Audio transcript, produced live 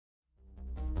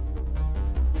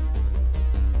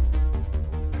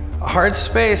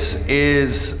Hardspace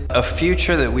is a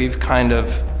future that we've kind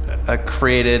of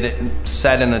created,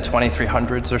 set in the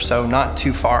 2300s or so, not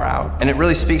too far out. And it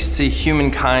really speaks to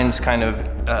humankind's kind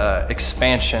of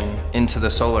expansion into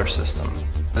the solar system.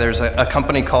 There's a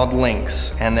company called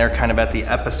Lynx, and they're kind of at the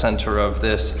epicenter of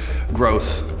this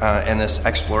growth and this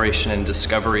exploration and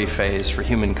discovery phase for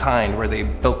humankind, where they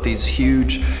built these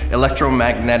huge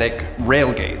electromagnetic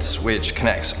railgates, which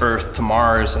connects Earth to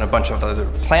Mars and a bunch of other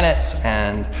planets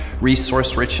and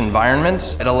resource-rich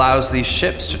environments. It allows these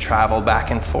ships to travel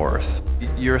back and forth.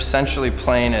 You're essentially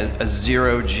playing a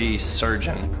zero-G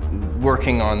surgeon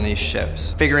working on these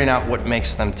ships, figuring out what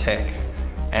makes them tick.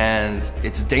 And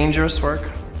it's dangerous work,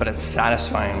 but it's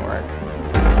satisfying work.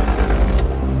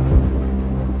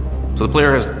 So the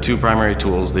player has two primary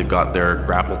tools. They've got their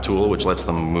grapple tool, which lets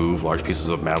them move large pieces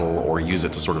of metal or use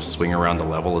it to sort of swing around the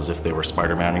level as if they were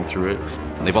Spider-Manning through it.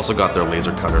 And they've also got their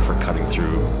laser cutter for cutting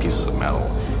through pieces of metal.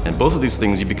 And both of these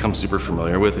things you become super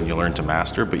familiar with and you learn to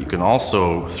master, but you can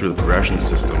also, through the progression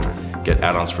system, get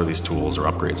add-ons for these tools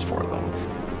or upgrades for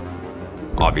them.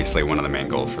 Obviously, one of the main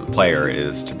goals for the player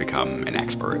is to become an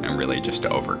expert and really just to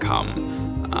overcome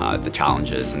the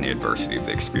challenges and the adversity of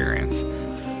the experience.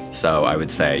 So I would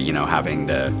say, you know, having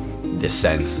the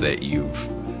sense that you've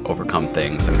overcome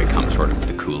things and become sort of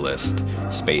the coolest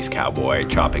space cowboy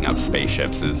chopping up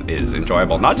spaceships is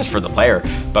enjoyable, not just for the player,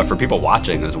 but for people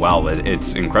watching as well.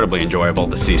 It's incredibly enjoyable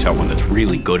to see someone that's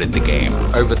really good at the game.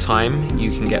 Over time,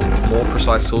 you can get more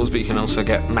precise tools, but you can also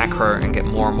get macro and get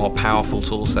more and more powerful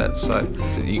tool sets. So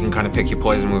you can kind of pick your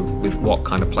poison with what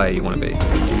kind of player you want to be.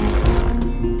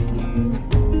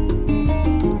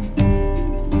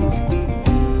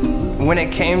 When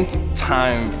it came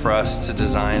time for us to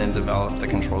design and develop the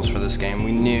controls for this game,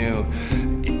 we knew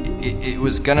it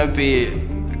was going to be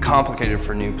complicated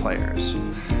for new players.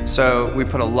 So we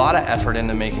put a lot of effort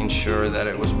into making sure that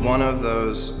it was one of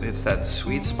those, it's that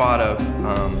sweet spot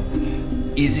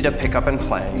of easy to pick up and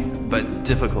play, but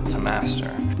difficult to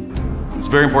master. It's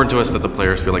very important to us that the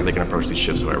players feel like they can approach these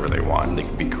ships however they want and they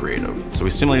can be creative. So we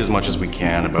simulate as much as we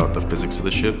can about the physics of the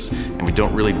ships, and we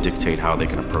don't really dictate how they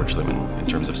can approach them in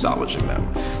terms of salvaging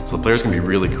them. So the players can be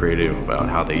really creative about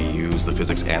how they use the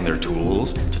physics and their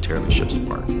tools to tear the ships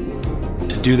apart.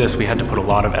 To do this, we had to put a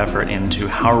lot of effort into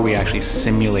how are we actually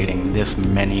simulating this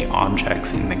many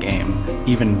objects in the game.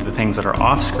 Even the things that are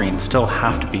off screen still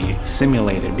have to be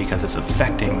simulated because it's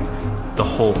affecting the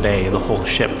whole bay, the whole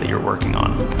ship that you're working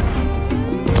on.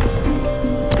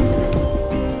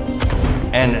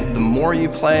 And the more you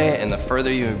play and the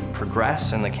further you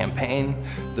progress in the campaign,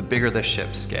 the bigger the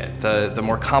ships get, the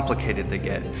more complicated they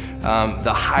get,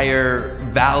 the higher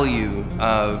value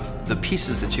of the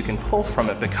pieces that you can pull from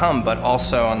it become, but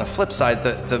also on the flip side,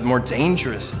 the more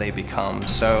dangerous they become.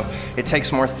 So it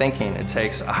takes more thinking, it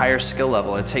takes a higher skill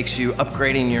level, it takes you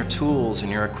upgrading your tools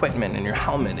and your equipment and your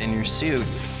helmet and your suit.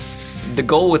 The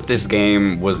goal with this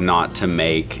game was not to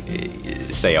make,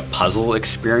 say, a puzzle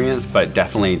experience, but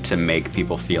definitely to make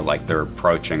people feel like they're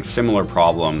approaching similar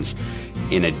problems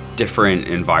in a different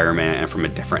environment and from a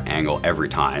different angle every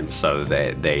time, so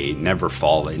that they never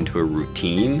fall into a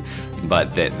routine,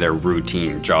 but that their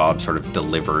routine job sort of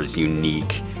delivers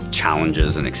unique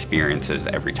challenges and experiences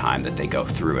every time that they go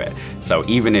through it. So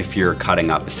even if you're cutting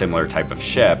up a similar type of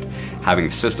ship, having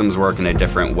the systems work in a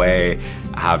different way,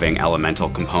 having elemental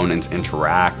components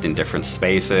interact in different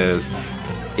spaces,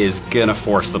 is gonna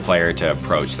force the player to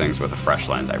approach things with a fresh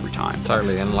lens every time.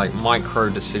 Totally, and like micro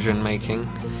decision making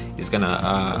is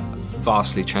gonna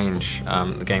vastly change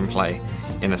the gameplay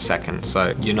in a second,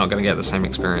 so you're not gonna get the same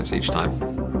experience each time.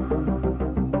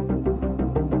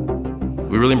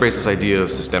 We really embrace this idea of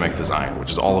systemic design,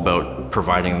 which is all about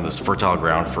providing this fertile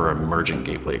ground for emergent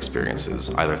gameplay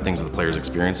experiences, either things that the player's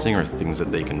experiencing or things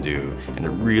that they can do. And it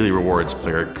really rewards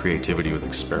player creativity with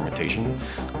experimentation.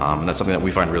 And that's something that we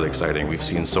find really exciting. We've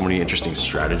seen so many interesting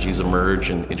strategies emerge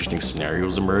and interesting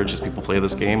scenarios emerge as people play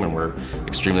this game, and we're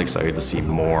extremely excited to see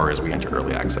more as we enter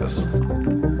early access.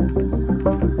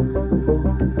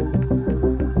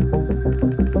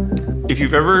 If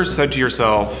you've ever said to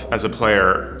yourself as a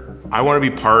player, I want to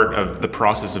be part of the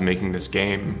process of making this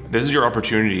game, this is your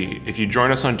opportunity. If you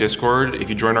join us on Discord, if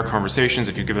you join our conversations,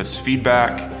 if you give us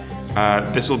feedback,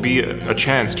 this will be a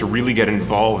chance to really get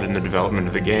involved in the development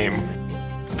of the game.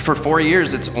 For 4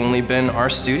 years, it's only been our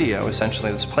studio, essentially,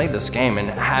 that's played this game, and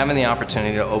having the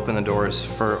opportunity to open the doors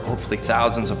for hopefully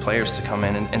thousands of players to come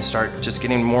in and start just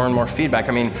getting more and more feedback.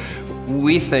 I mean,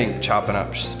 we think chopping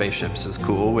up spaceships is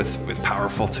cool with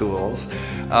powerful tools.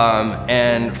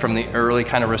 And from the early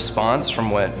kind of response from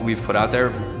what we've put out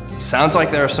there, sounds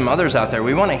like there are some others out there.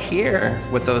 We want to hear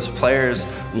what those players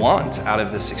want out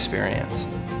of this experience.